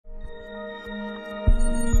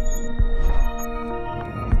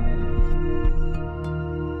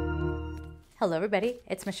Hello everybody,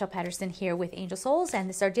 it's Michelle Patterson here with Angel Souls, and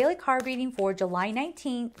this is our daily card reading for July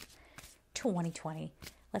 19th, 2020.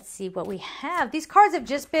 Let's see what we have. These cards have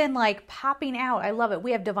just been like popping out. I love it.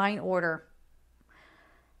 We have Divine Order.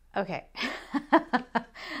 Okay.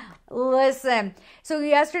 Listen. So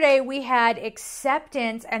yesterday we had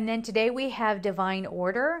Acceptance, and then today we have Divine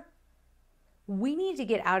Order. We need to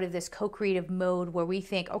get out of this co-creative mode where we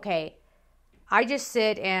think, okay, I just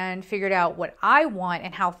sit and figured out what I want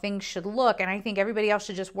and how things should look, and I think everybody else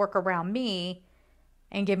should just work around me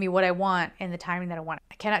and give me what I want in the timing that I want.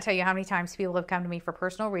 I cannot tell you how many times people have come to me for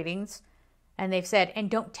personal readings and they've said, and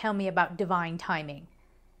don't tell me about divine timing.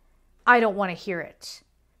 I don't want to hear it.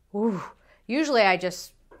 Ooh. Usually I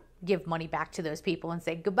just give money back to those people and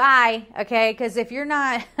say goodbye, okay? Because if you're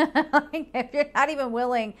not, if you're not even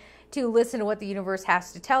willing to listen to what the universe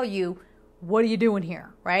has to tell you, what are you doing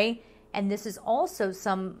here, right? And this is also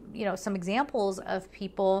some examples of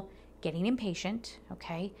people getting impatient,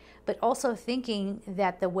 okay? But also thinking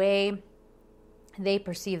that the way they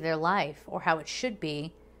perceive their life or how it should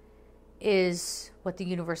be is what the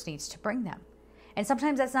universe needs to bring them. And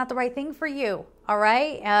sometimes that's not the right thing for you, all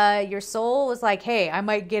right? Your soul is like, hey, I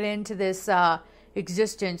might get into this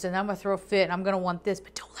existence and I'm going to throw a fit and I'm going to want this,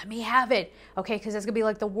 but don't let me have it, okay? Because that's going to be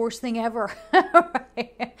like the worst thing ever,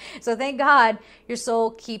 right? So thank God your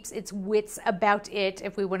soul keeps its wits about it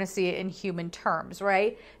if we want to see it in human terms,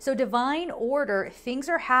 right? So divine order, things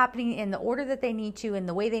are happening in the order that they need to, in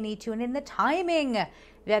the way they need to, and in the timing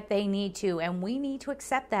that they need to. And we need to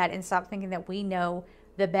accept that and stop thinking that we know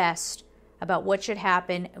the best about what should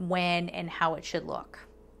happen, when, and how it should look,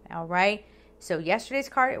 all right? So yesterday's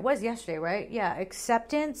card, it was yesterday, right? Yeah,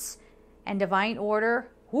 Acceptance and Divine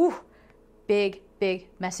Order. Whew, big, big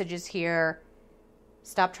messages here.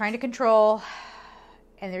 Stop trying to control.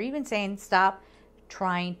 And they're even saying stop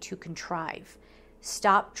trying to contrive.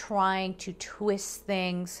 Stop trying to twist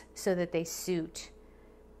things so that they suit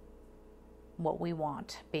what we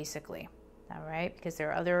want, basically. All right? Because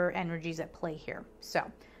there are other energies at play here. So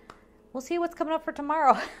we'll see what's coming up for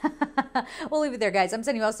tomorrow. We'll leave it there, guys. I'm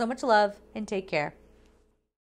sending you all so much love, and take care.